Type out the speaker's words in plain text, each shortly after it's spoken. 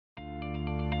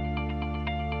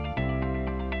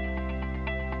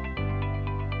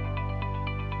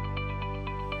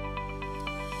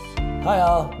Hi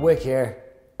all, Wick here.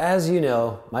 As you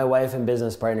know, my wife and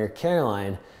business partner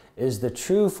Karoline is the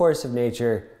true force of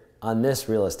nature on this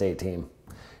real estate team.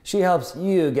 She helps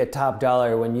you get top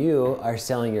dollar when you are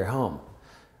selling your home.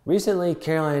 Recently,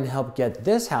 Karoline helped get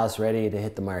this house ready to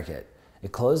hit the market.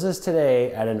 It closes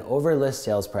today at an over list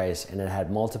sales price and it had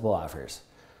multiple offers.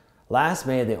 Last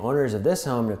May, the owners of this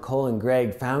home, Nicole and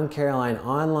Greg, found Karoline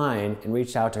online and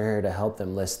reached out to her to help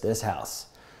them list this house.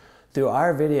 Through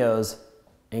our videos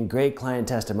and great client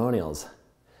testimonials,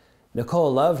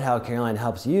 Nicole loved how Karoline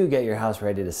helps you get your house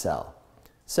ready to sell.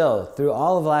 So, through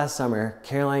all of last summer,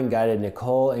 Karoline guided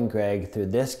Nicole and Greg through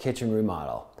this kitchen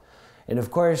remodel. And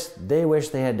of course, they wish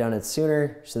they had done it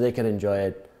sooner so they could enjoy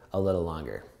it a little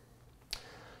longer.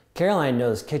 Karoline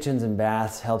knows kitchens and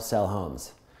baths help sell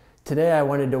homes. Today, I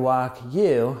wanted to walk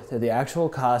you through the actual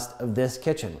cost of this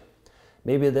kitchen.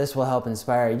 Maybe this will help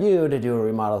inspire you to do a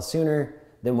remodel sooner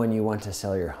than when you want to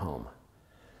sell your home.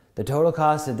 The total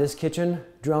cost of this kitchen,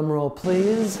 drum roll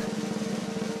please,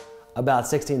 about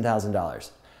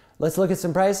 $16,000. Let's look at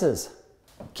some prices.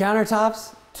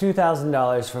 Countertops,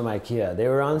 $2,000 from IKEA. They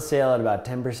were on sale at about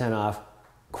 10% off.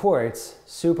 Quartz,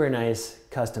 super nice,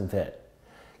 custom fit.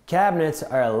 Cabinets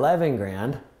are 11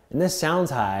 grand, and this sounds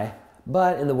high,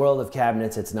 but in the world of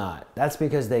cabinets, it's not. That's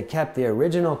because they kept the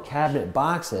original cabinet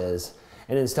boxes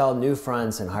and installed new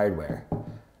fronts and hardware.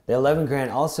 The 11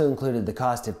 grand also included the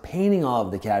cost of painting all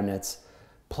of the cabinets,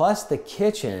 plus the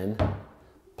kitchen,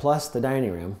 plus the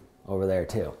dining room over there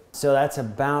too. So that's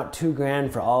about 2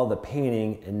 grand for all the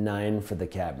painting and 9 for the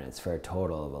cabinets for a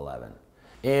total of 11.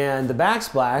 And the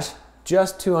backsplash,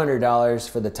 just $200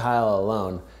 for the tile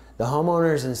alone. The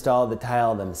homeowners installed the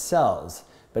tile themselves,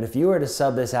 but if you were to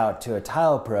sub this out to a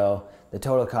tile pro, the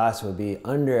total cost would be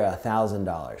under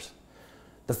 $1,000.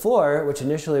 The floor, which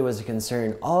initially was a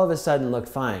concern, all of a sudden looked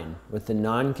fine with the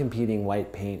non-competing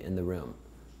white paint in the room.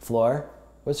 Floor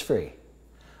was free.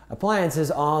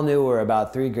 Appliances, all new, were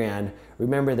about 3 grand.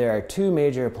 Remember, there are 2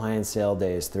 major appliance sale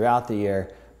days throughout the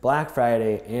year, Black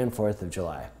Friday and 4th of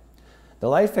July. The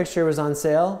light fixture was on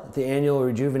sale at the annual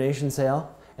rejuvenation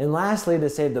sale. And lastly, to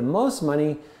save the most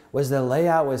money, was the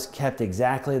layout was kept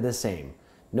exactly the same.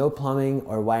 No plumbing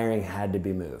or wiring had to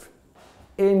be moved.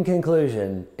 In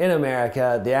conclusion, in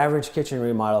America, the average kitchen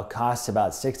remodel costs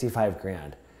about 65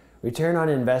 grand. Return on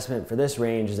investment for this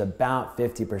range is about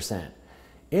 50%.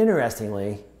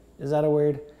 Interestingly, is that a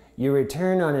word? Your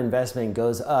return on investment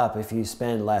goes up if you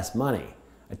spend less money.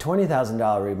 A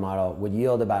 $20,000 remodel would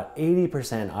yield about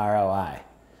 80% ROI.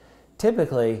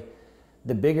 Typically,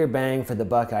 the bigger bang for the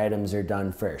buck items are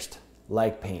done first,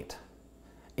 like paint.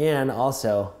 And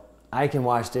also, I can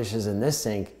wash dishes in this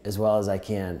sink as well as I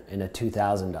can in a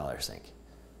 $2,000 sink.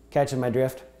 Catching my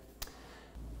drift?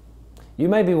 You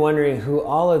might be wondering who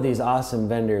all of these awesome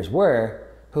vendors were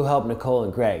who helped Nicole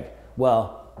and Greg.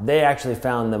 Well, they actually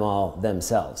found them all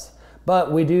themselves.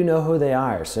 But we do know who they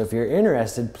are, so if you're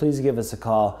interested, please give us a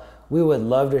call. We would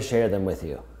love to share them with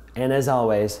you. And as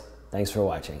always, thanks for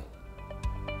watching.